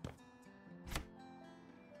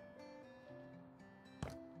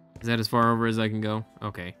 Is that as far over as I can go?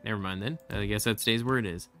 Okay, never mind then. I guess that stays where it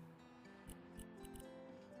is.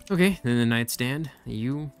 Okay, then the nightstand.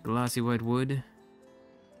 You, glossy white wood.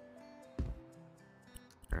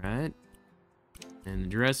 Alright. And the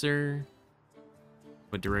dresser.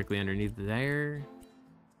 Put directly underneath there.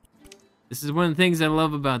 This is one of the things I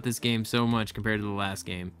love about this game so much compared to the last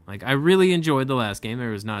game. Like, I really enjoyed the last game.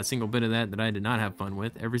 There was not a single bit of that I did not have fun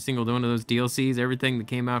with. Every single one of those DLCs, everything that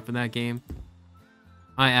came out for that game,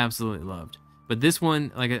 I absolutely loved. But this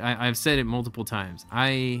one, like I've said it multiple times,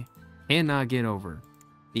 I cannot get over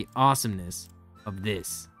the awesomeness of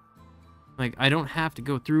this. Like, I don't have to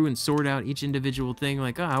go through and sort out each individual thing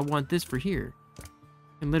like, oh, I want this for here. I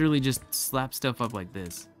can literally just slap stuff up like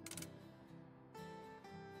this.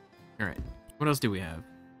 Alright, what else do we have?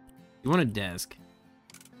 You want a desk.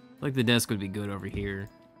 I feel like the desk would be good over here.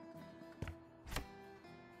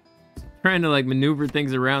 Trying to like maneuver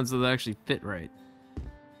things around so they actually fit right.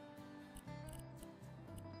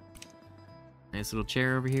 Nice little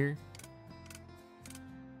chair over here.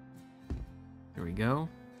 There we go.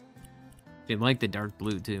 I like the dark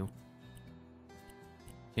blue too.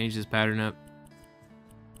 Change this pattern up.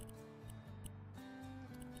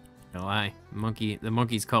 No lie, the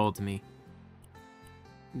monkey's called to me.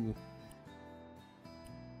 Ooh.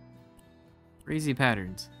 Crazy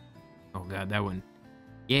patterns. Oh god, that one.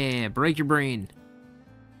 Yeah, break your brain.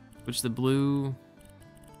 Switch the blue.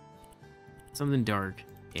 Something dark.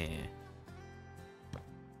 Yeah.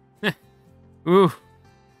 Ooh.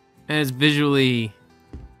 That is visually.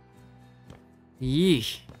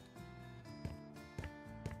 Yeesh.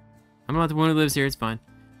 I'm not the one who lives here, it's fine.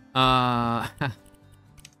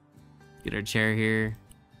 Get our chair here.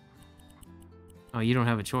 Oh, you don't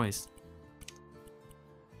have a choice.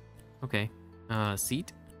 Okay.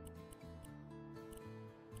 Seat.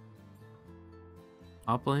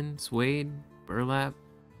 Poplin, suede, burlap.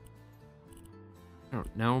 I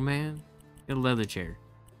don't know, man. Get a leather chair.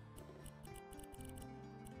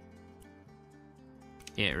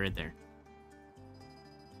 Yeah, right there.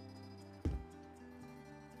 Is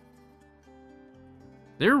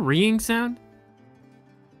there a ringing sound?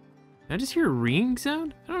 Did I just hear a ringing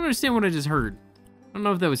sound? I don't understand what I just heard. I don't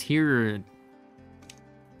know if that was here or...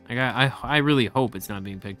 Like, I really hope it's not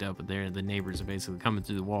being picked up, but the neighbors are basically coming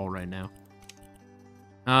through the wall right now.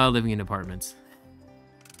 Living in apartments.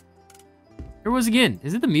 There was again.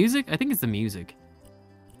 Is it the music? I think it's the music.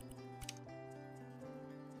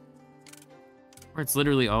 Or it's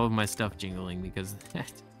literally all of my stuff jingling because of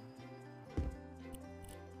that.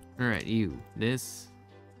 Alright, you. This.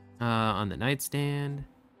 On the nightstand.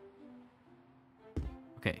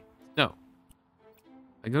 Okay, so.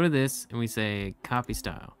 I go to this and we say copy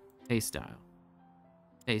style, paste style,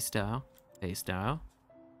 paste style, paste style,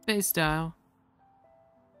 paste style.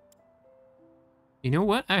 You know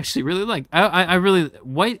what? I actually really like. I really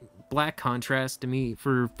white black contrast to me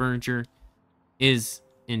for furniture is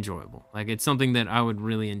enjoyable. Like, it's something that I would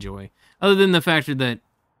really enjoy. Other than the factor that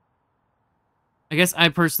I guess I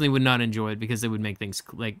personally would not enjoy it because it would make things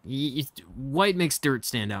like white makes dirt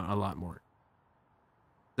stand out a lot more.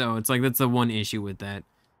 So it's like that's the one issue with that.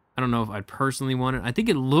 I don't know if I'd personally want it. I think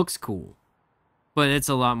it looks cool, but it's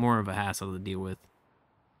a lot more of a hassle to deal with.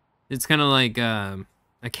 It's kind of like a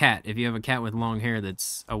cat. If you have a cat with long hair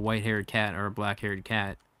that's a white-haired cat or a black-haired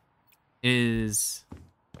cat, it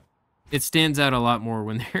stands out a lot more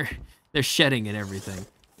when they're shedding and everything.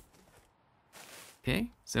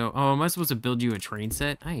 Okay, so am I supposed to build you a train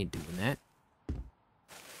set? I ain't doing that.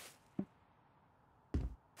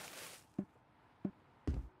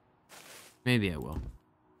 Maybe I will.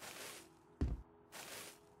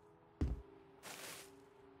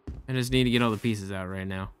 I just need to get all the pieces out right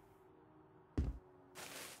now.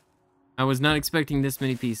 I was not expecting this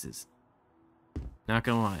many pieces. Not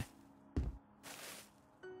gonna lie.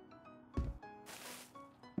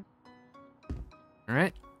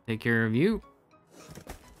 Alright, take care of you.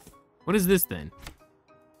 What is this then?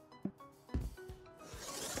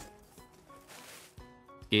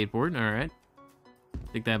 Skateboard, alright.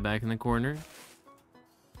 Stick that back in the corner.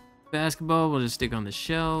 Basketball, we'll just stick on the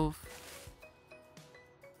shelf.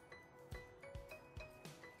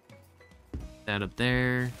 That up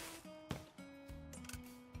there.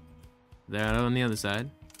 That on the other side.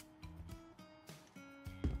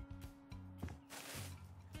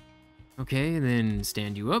 Okay, and then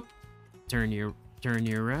stand you up. Turn you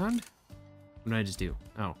around. What did I just do?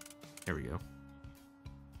 Oh, there we go.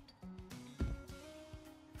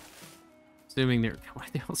 Assuming they're... Why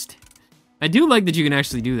the hell I do like that you can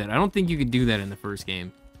actually do that. I don't think you could do that in the first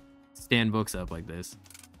game. Stand books up like this.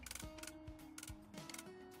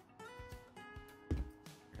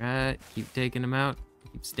 Alright, keep taking them out.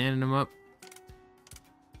 Keep standing them up.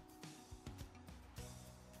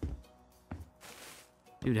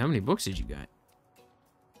 Dude, how many books did you got?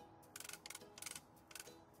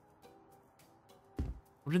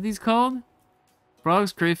 What What are these called?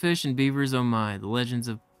 Frogs, crayfish, and beavers, oh my. The Legends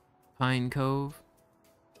of Pinnacove.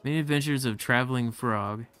 Many Adventures of Traveling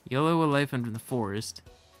Frog. Yellow, A Life Under the Forest.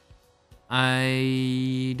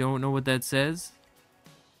 I don't know what that says.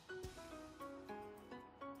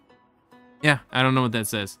 Yeah, I don't know what that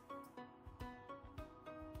says.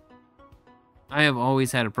 I have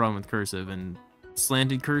always had a problem with cursive, and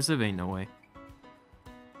slanted cursive ain't no way.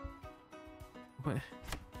 What? It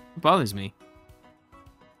bothers me.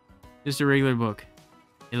 Just a regular book.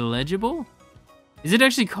 Illegible? Is it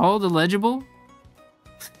actually called illegible?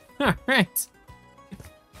 Alright.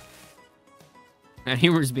 That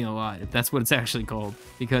humors me a lot, if that's what it's actually called,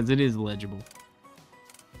 because it is illegible.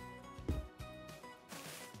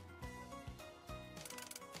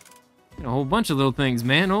 A whole bunch of little things,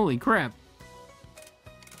 man. Holy crap.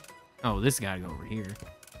 Oh, this gotta go over here.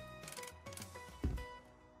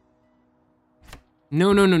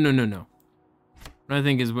 No. What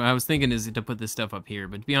I was thinking is to put this stuff up here,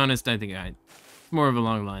 but to be honest, I think it's more of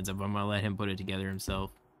along the lines of I'm gonna let him put it together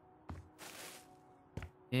himself.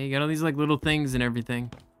 Yeah, you got all these like little things and everything.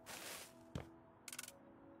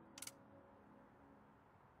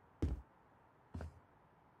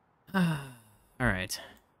 Alright.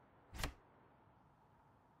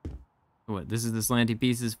 What, this is the slanty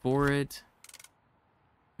pieces for it.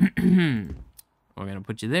 We're gonna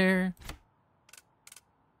put you there.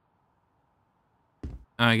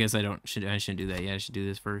 Oh, I guess I shouldn't do that. Yeah, I should do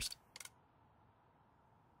this first.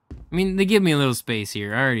 I mean, they give me a little space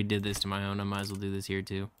here. I already did this to my own. I might as well do this here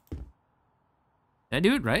too. Did I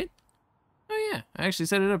do it right? Oh yeah, I actually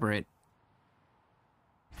set it up right.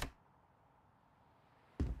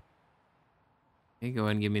 Okay, go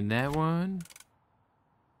ahead and give me that one.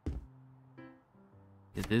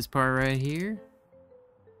 Get this part right here.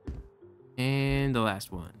 And the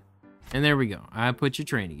last one. And there we go. I put your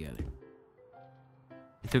train together.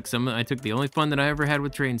 I took the only fun that I ever had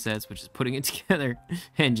with train sets, which is putting it together,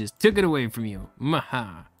 and just took it away from you.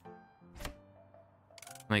 Maha.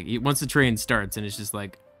 Like, once the train starts and it's just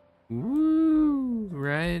like, woo,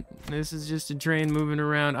 right? This is just a train moving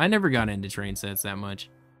around. I never got into train sets that much.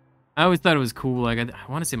 I always thought it was cool. Like, I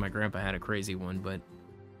want to say my grandpa had a crazy one, but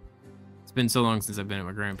it's been so long since I've been at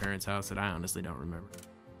my grandparents' house that I honestly don't remember.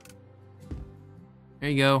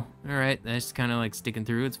 There you go. All right, that's kind of like sticking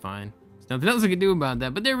through. It's fine. There's nothing else I can do about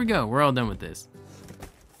that, but there we go. We're all done with this.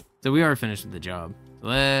 So we are finished with the job.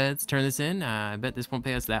 Let's turn this in. I bet this won't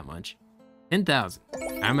pay us that much. 10,000.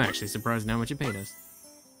 I'm actually surprised at how much it paid us.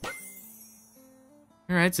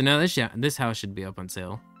 All right, so now this house should be up on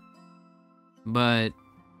sale. But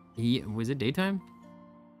was it daytime?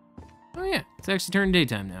 Oh yeah, it's actually turning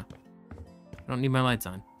daytime now. I don't need my lights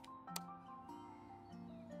on.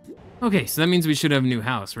 Okay, so that means we should have a new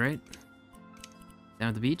house, right? Down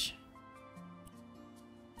at the beach?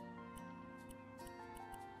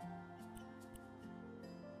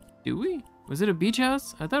 Do we? Was it a beach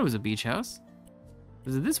house? I thought it was a beach house.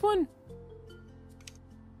 Was it this one?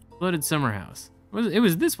 Flooded summer house. It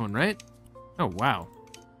was this one, right? Oh, wow.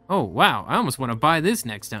 Oh, wow. I almost want to buy this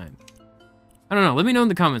next time. I don't know. Let me know in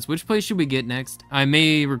the comments. Which place should we get next? I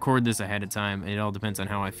may record this ahead of time. It all depends on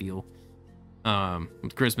how I feel.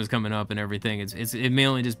 With Christmas coming up and everything, it may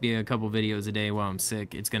only just be a couple videos a day while I'm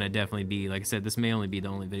sick. It's gonna definitely be, like I said, this may only be the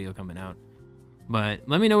only video coming out. But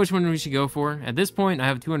let me know which one we should go for. At this point, I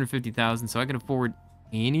have 250,000, so I can afford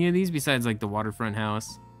any of these besides like the waterfront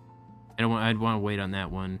house. I'd want to wait on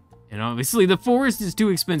that one. And obviously, the forest is too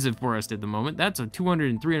expensive for us at the moment. That's a 200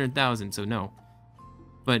 and 300,000, so no.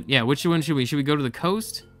 But yeah, which one should we? Should we go to the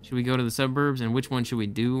coast? Should we go to the suburbs? And which one should we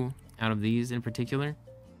do out of these in particular?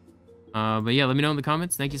 But yeah, let me know in the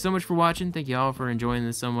comments. Thank you so much for watching. Thank you all for enjoying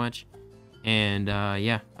this so much. And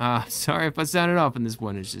yeah, sorry if I sounded off in this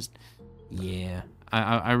one. It's just, yeah,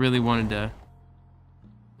 I really wanted to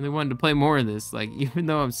play more of this. Like, even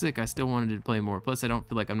though I'm sick, I still wanted to play more. Plus, I don't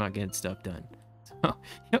feel like I'm not getting stuff done. So,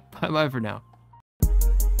 yep, bye-bye for now.